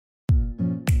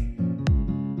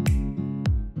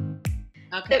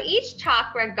Okay. So each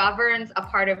chakra governs a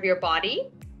part of your body.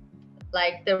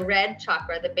 Like the red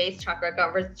chakra, the base chakra,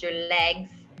 governs your legs,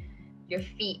 your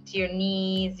feet, your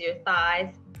knees, your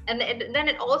thighs. And then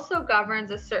it also governs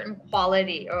a certain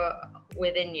quality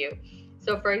within you.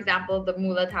 So for example, the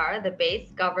Muladhara, the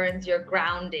base, governs your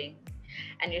grounding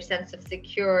and your sense of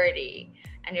security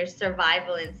and your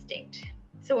survival instinct.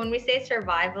 So when we say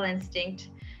survival instinct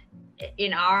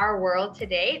in our world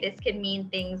today, this can mean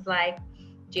things like,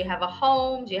 do you have a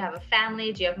home? Do you have a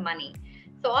family? Do you have money?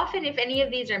 So often if any of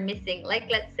these are missing, like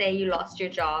let's say you lost your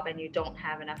job and you don't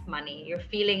have enough money, you're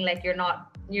feeling like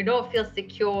you don't feel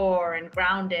secure and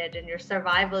grounded and your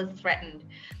survival is threatened,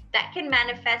 that can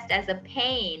manifest as a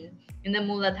pain in the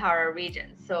Muladhara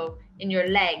region. So in your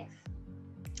legs,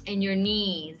 in your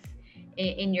knees,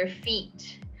 in your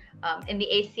feet, in the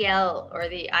ACL or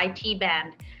the IT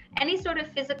band, any sort of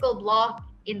physical block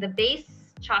in the base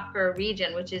chakra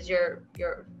region, which is your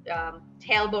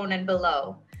tailbone and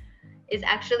below, is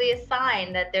actually a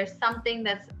sign that there's something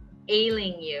that's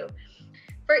ailing you.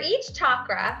 For each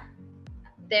chakra,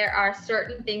 there are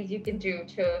certain things you can do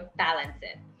to balance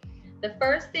it. The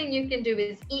first thing you can do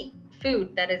is eat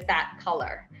food that is that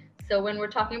color. So when we're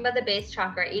talking about the base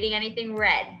chakra, eating anything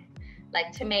red,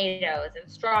 like tomatoes and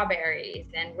strawberries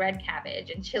and red cabbage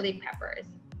and chili peppers.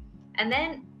 And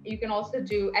then you can also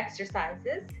do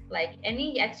exercises, like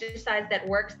any exercise that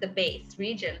works the base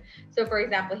region. So for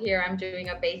example, here I'm doing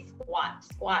a base squat.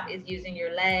 Squat is using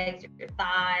your legs, your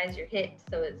thighs, your hips,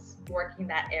 so it's working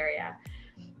that area.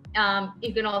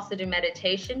 You can also do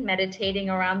meditation, meditating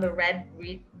around the red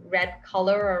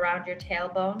color around your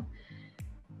tailbone.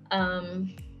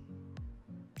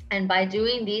 And by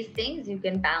doing these things, you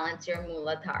can balance your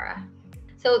Muladhara.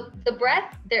 So the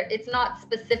breath, it's not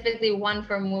specifically one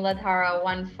for Muladhara,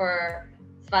 one for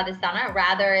Svadhisthana.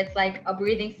 Rather, it's like a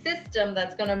breathing system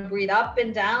that's going to breathe up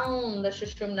and down the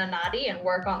Sushumna Nadi and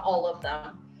work on all of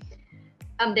them.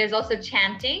 There's also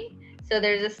chanting. So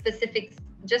there's a specific,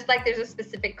 just like there's a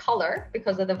specific color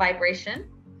because of the vibration,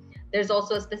 there's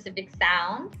also a specific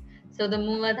sound. So the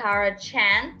Muladhara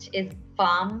chant is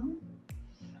Vam.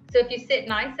 So if you sit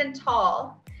nice and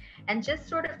tall and just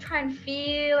sort of try and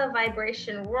feel a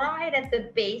vibration right at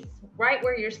the base, right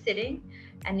where you're sitting,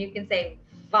 and you can say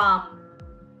Vam,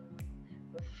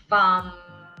 Vam,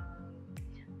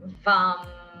 Vam,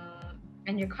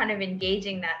 and you're kind of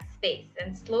engaging that space.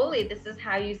 And slowly, this is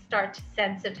how you start to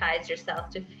sensitize yourself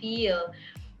to feel.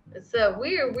 So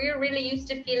we're really used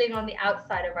to feeling on the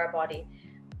outside of our body.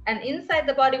 And inside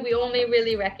the body, we only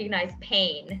really recognize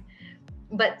pain.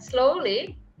 But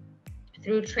slowly,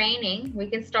 through training, we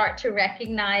can start to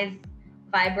recognize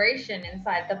vibration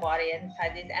inside the body,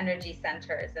 inside these energy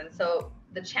centers. And so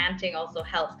the chanting also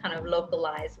helps kind of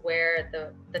localize where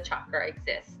the chakra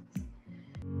exists.